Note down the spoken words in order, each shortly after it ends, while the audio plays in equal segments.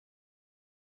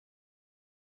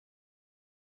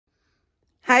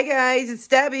Hi guys, it's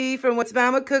Debbie from What's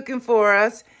Mama Cooking For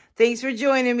Us. Thanks for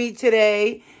joining me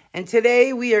today. And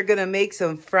today we are going to make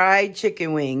some fried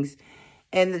chicken wings.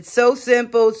 And it's so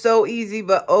simple, so easy,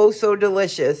 but oh so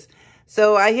delicious.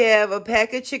 So I have a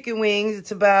pack of chicken wings.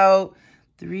 It's about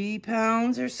 3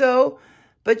 pounds or so.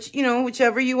 But, you know,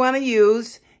 whichever you want to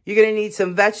use. You're going to need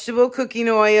some vegetable cooking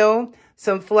oil,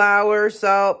 some flour,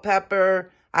 salt,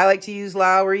 pepper. I like to use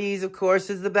Lowry's, of course,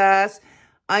 is the best.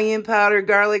 Onion powder,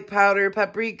 garlic powder,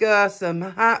 paprika,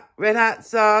 some red hot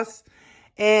sauce.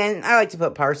 And I like to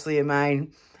put parsley in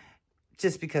mine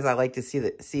just because I like to see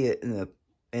it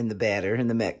in the batter, in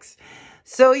the mix.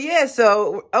 So yeah,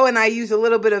 oh, and I use a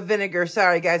little bit of vinegar.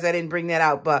 Sorry guys, I didn't bring that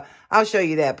out, but I'll show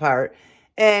you that part.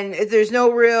 And if there's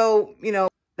no real,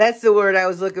 that's the word I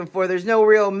was looking for. There's no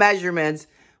real measurements.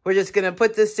 We're just going to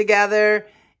put this together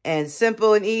and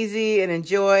simple and easy and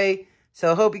enjoy.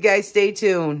 So hope you guys stay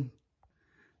tuned.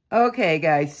 Okay,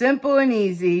 guys, simple and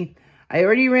easy. I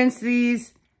already rinsed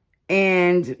these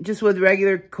and just with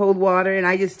regular cold water. And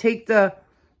I just take the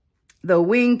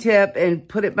wing tip and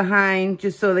put it behind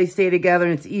just so they stay together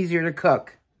and it's easier to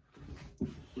cook.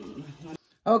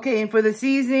 Okay, and for the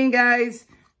seasoning, guys,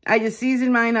 I just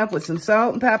season mine up with some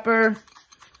salt and pepper.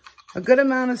 A good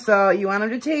amount of salt. You want them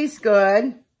to taste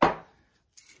good. A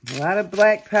lot of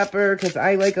black pepper because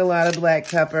I like a lot of black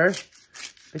pepper.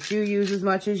 But you use as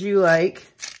much as you like.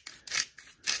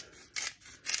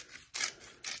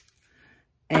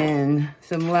 And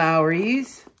some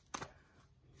Lowry's.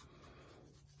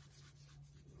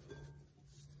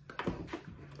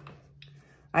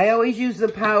 I always use the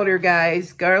powder,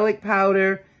 guys. Garlic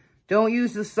powder. Don't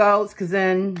use the salts because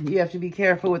then you have to be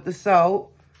careful with the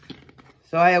salt.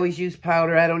 So I always use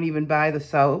powder. I don't even buy the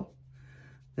salt.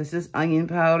 This is onion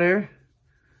powder.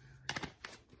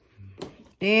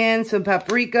 And some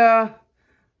paprika,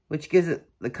 which gives it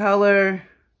the color.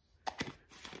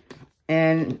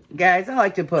 And guys, I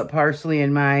like to put parsley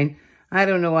in mine. I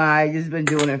don't know why, I've just been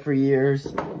doing it for years.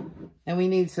 And we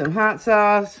need some hot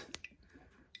sauce.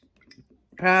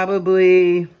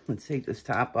 Probably, let's take this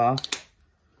top off.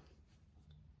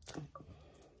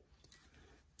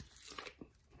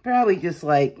 Probably just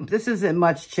like, this isn't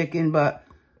much chicken, but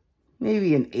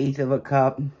maybe 1/8 of a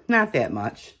cup. Not that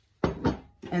much.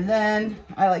 And then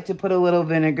I like to put a little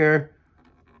vinegar,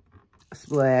 a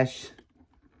splash.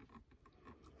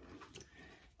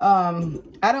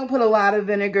 I don't put a lot of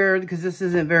vinegar because this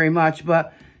isn't very much,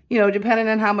 but, depending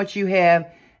on how much you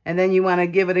have. And then you want to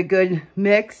give it a good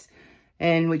mix.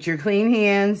 And with your clean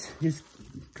hands, just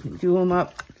do them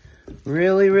up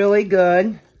really, really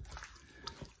good.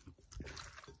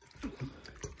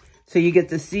 So you get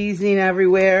the seasoning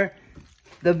everywhere.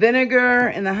 The vinegar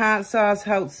and the hot sauce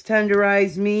helps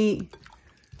tenderize meat.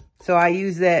 So I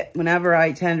use that whenever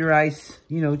I tenderize,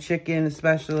 chicken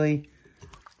especially.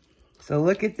 So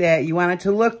look at that. You want it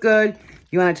to look good.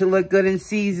 You want it to look good in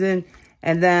season.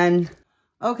 And then,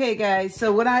 okay guys,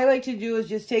 so what I like to do is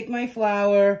just take my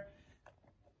flour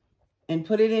and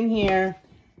put it in here.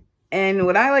 And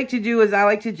what I like to do is I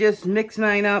like to just mix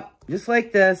mine up just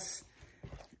like this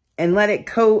and let it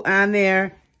coat on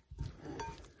there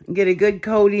and get a good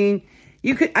coating.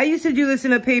 I used to do this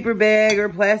in a paper bag or a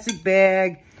plastic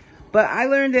bag, but I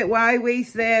learned that why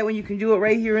waste that when you can do it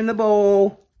right here in the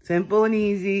bowl. Simple and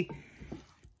easy.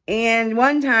 And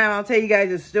one time, I'll tell you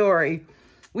guys a story.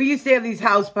 We used to have these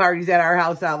house parties at our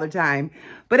house all the time.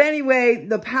 But anyway,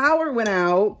 the power went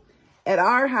out at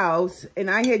our house, and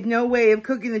I had no way of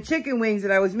cooking the chicken wings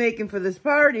that I was making for this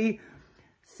party.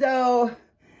 So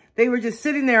they were just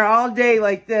sitting there all day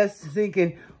like this,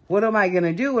 thinking, what am I going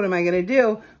to do? What am I going to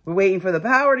do? We're waiting for the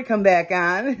power to come back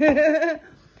on.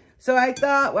 So I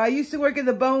thought, well, I used to work at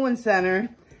the Bowen Center,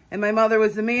 and my mother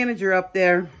was the manager up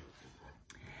there.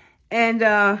 And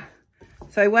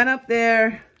so I went up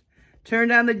there,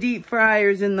 turned on the deep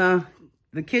fryers in the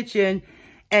kitchen,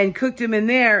 and cooked them in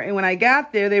there. And when I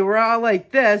got there, they were all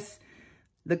like this.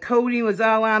 The coating was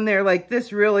all on there like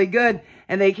this, really good.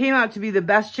 And they came out to be the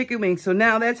best chicken wings. So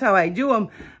now that's how I do them.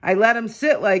 I let them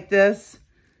sit like this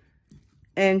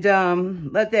and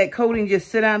let that coating just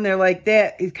sit on there like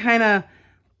that. It kind of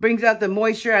brings out the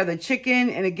moisture out of the chicken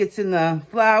and it gets in the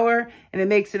flour and it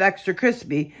makes it extra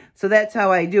crispy. So that's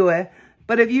how I do it.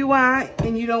 But if you want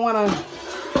and you don't want to,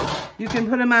 you can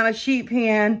put them on a sheet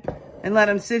pan and let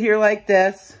them sit here like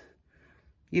this.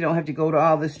 You don't have to go to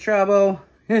all this trouble.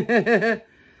 And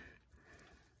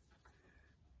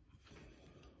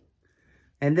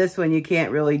this one you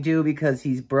can't really do because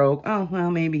he's broke. Oh, well,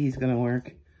 maybe he's going to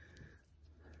work.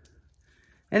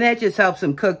 And that just helps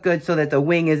them cook good so that the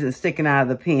wing isn't sticking out of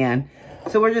the pan.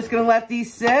 So we're just going to let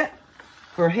these sit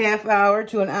for a half hour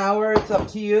to an hour. It's up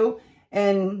to you.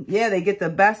 And yeah, they get the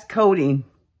best coating.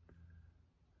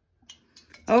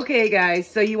 Okay, guys,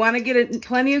 so you want to get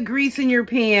plenty of grease in your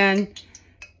pan.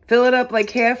 Fill it up like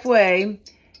halfway.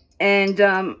 And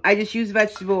I just use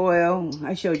vegetable oil.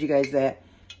 I showed you guys that.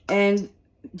 And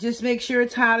just make sure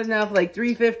it's hot enough, like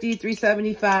 350,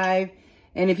 375.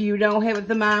 And if you don't have a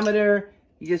thermometer,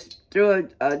 you just throw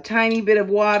a tiny bit of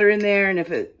water in there. And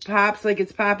if it pops like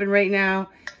it's popping right now,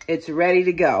 it's ready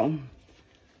to go.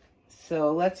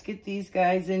 So let's get these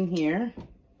guys in here.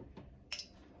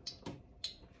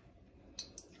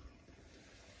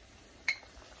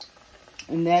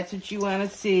 And that's what you want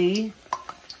to see.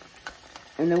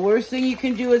 And the worst thing you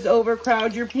can do is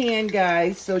overcrowd your pan,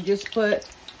 guys. So just put,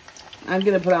 I'm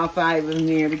going to put all 5 of them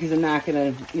here because I'm not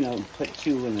going to, you know, put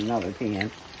 2 in another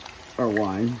pan or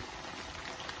 1.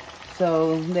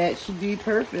 So that should be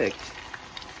perfect.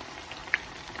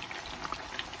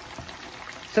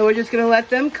 So we're just going to let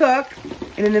them cook.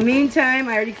 And in the meantime,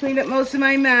 I already cleaned up most of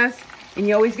my mess. And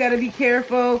you always got to be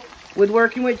careful with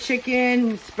working with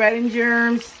chicken, spreading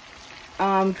germs.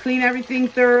 Clean everything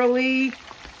thoroughly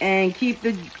and keep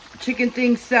the chicken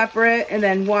things separate, and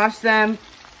then wash them,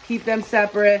 keep them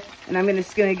separate. And I'm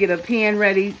just gonna get a pan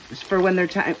ready for when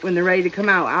they're ready to come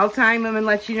out. I'll time them and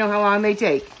let you know how long they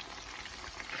take.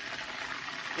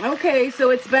 Okay, so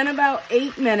it's been about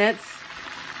 8 minutes.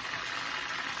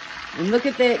 And look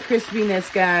at that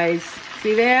crispiness, guys.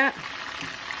 See that?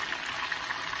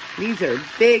 These are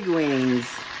big wings.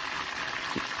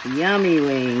 Yummy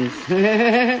wings.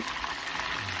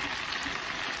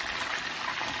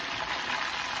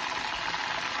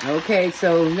 Okay,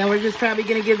 so now we're just probably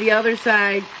going to give the other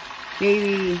side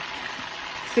maybe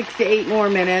 6 to 8 more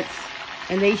minutes,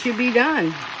 and they should be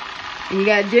done. And you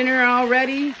got dinner all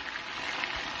ready.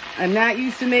 I'm not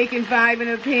used to making 5 in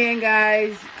a pan,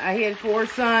 guys. I had 4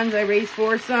 sons. I raised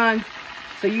 4 sons.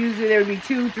 So usually there would be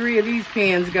 2, 3 of these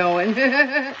pans going.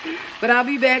 But I'll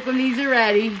be back when these are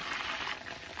ready.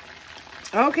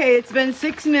 Okay, it's been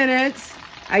 6 minutes.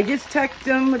 I just checked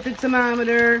them with the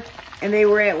thermometer, and they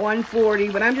were at 140,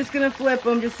 but I'm just gonna flip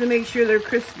them just to make sure they're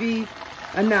crispy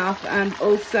enough on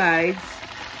both sides.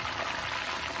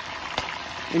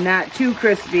 And not too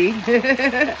crispy.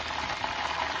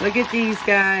 Look at these,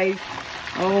 guys.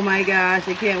 Oh my gosh,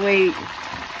 I can't wait.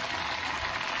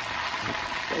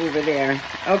 Over there.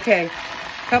 Okay,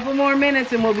 couple more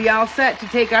minutes and we'll be all set to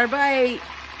take our bite.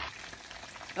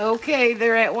 Okay,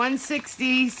 they're at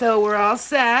 160, so we're all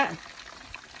set.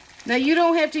 Now, you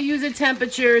don't have to use a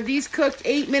temperature. These cooked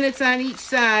 8 minutes on each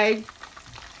side.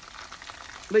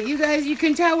 But you guys, you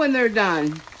can tell when they're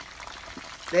done.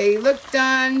 They look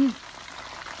done,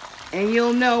 and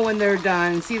you'll know when they're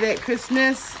done. See that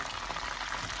crispness?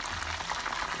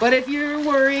 But if you're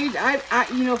worried,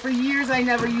 you know, for years, I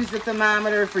never used a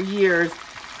thermometer for years.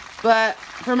 But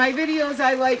for my videos,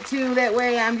 I like to. That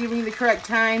way, I'm giving you the correct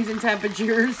times and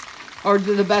temperatures, or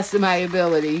to the best of my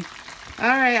ability. All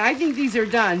right, I think these are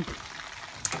done.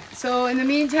 So in the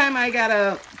meantime, I got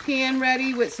a pan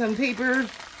ready with some paper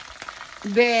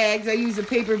bags. I use a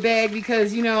paper bag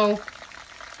because, you know,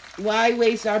 why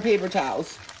waste our paper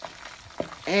towels?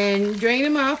 And drain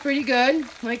them off pretty good,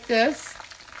 like this.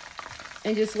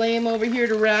 And just lay them over here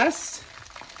to rest.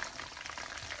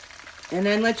 And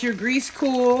then let your grease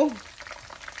cool.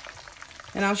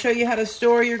 And I'll show you how to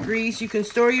store your grease. You can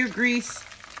store your grease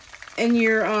in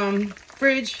your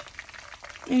fridge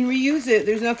and reuse it.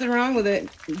 There's nothing wrong with it.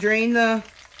 Drain the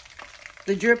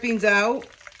drippings out.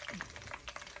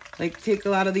 Like, take a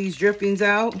lot of these drippings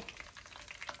out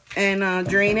and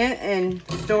drain it and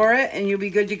store it, and you'll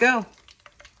be good to go.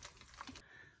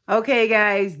 Okay,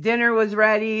 guys, dinner was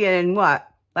ready in what?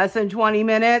 Less than 20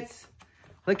 minutes.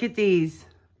 Look at these.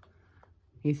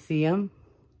 You see them?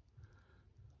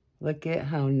 Look at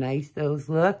how nice those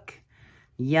look.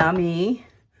 Yummy.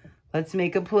 Let's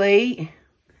make a plate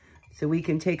so we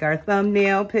can take our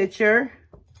thumbnail picture.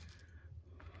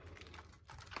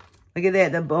 Look at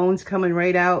that, the bones coming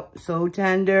right out, so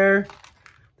tender.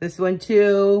 This one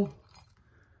too.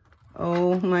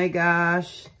 Oh my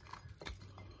gosh.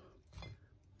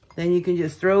 Then you can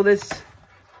just throw this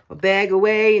bag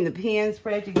away, and the pan's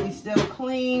practically still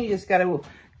clean. You just gotta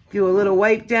do a little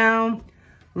wipe down.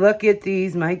 Look at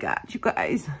these, my God, you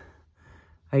guys.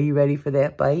 Are you ready for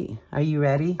that bite? Are you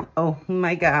ready? Oh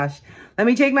my gosh. Let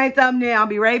me take my thumbnail, I'll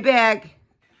be right back.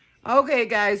 Okay,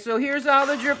 guys, so here's all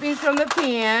the drippings from the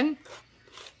pan.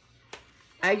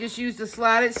 I just used a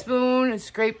slotted spoon and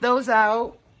scrape those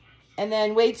out. And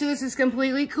then wait till this is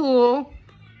completely cool.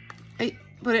 I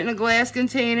put it in a glass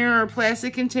container or a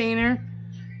plastic container.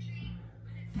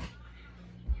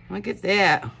 Look at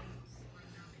that.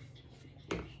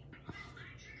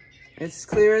 It's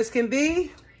clear as can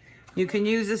be. You can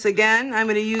use this again. I'm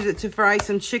going to use it to fry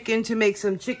some chicken, to make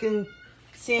some chicken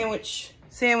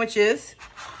sandwiches.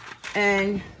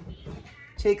 And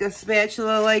take a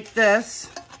spatula like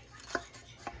this.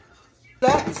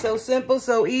 That's so simple,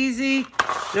 so easy.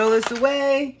 Throw this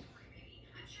away.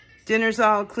 Dinner's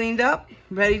all cleaned up,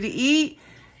 ready to eat.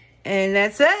 And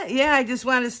that's it. Yeah, I just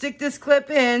want to stick this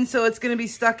clip in, so it's going to be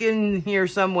stuck in here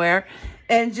somewhere.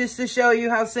 And just to show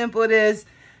you how simple it is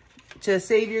to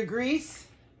save your grease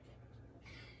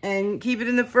and keep it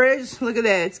in the fridge. Look at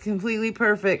that. It's completely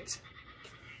perfect.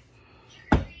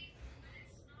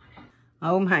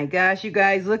 Oh my gosh, you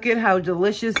guys, look at how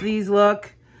delicious these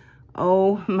look.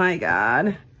 Oh my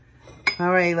God. All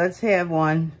right, let's have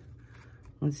one.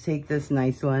 Let's take this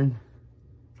nice one.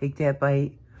 Take that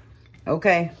bite.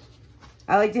 Okay.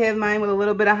 I like to have mine with a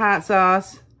little bit of hot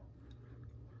sauce.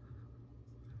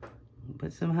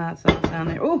 Put some hot sauce on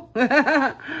there. Oh,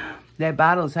 that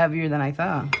bottle's heavier than I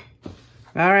thought.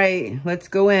 All right, let's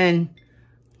go in.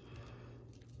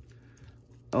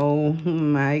 Oh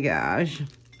my gosh.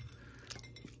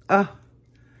 Oh,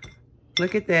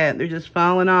 look at that. They're just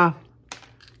falling off.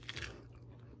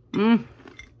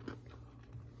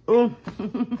 Oh.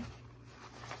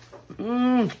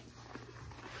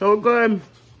 So good.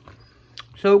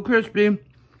 So crispy.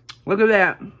 Look at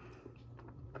that.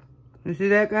 You see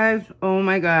that, guys? Oh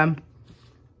my God.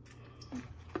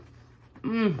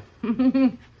 Oh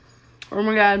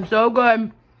my God, so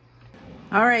good.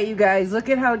 All right, you guys, look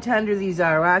at how tender these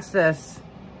are. Watch this.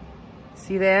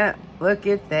 See that? Look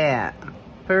at that.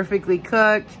 Perfectly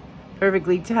cooked,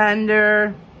 perfectly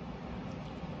tender.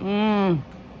 All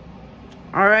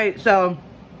right, so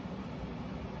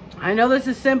I know this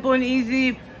is simple and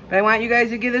easy, but I want you guys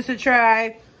to give this a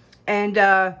try. And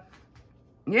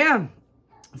yeah,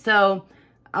 so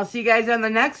I'll see you guys on the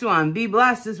next one. Be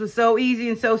blessed. This was so easy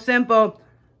and so simple.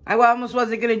 I almost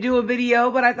wasn't going to do a video,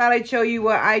 but I thought I'd show you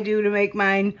what I do to make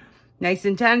mine nice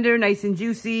and tender, nice and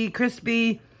juicy,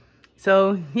 crispy.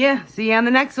 So yeah, see you on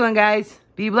the next one, guys.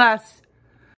 Be blessed.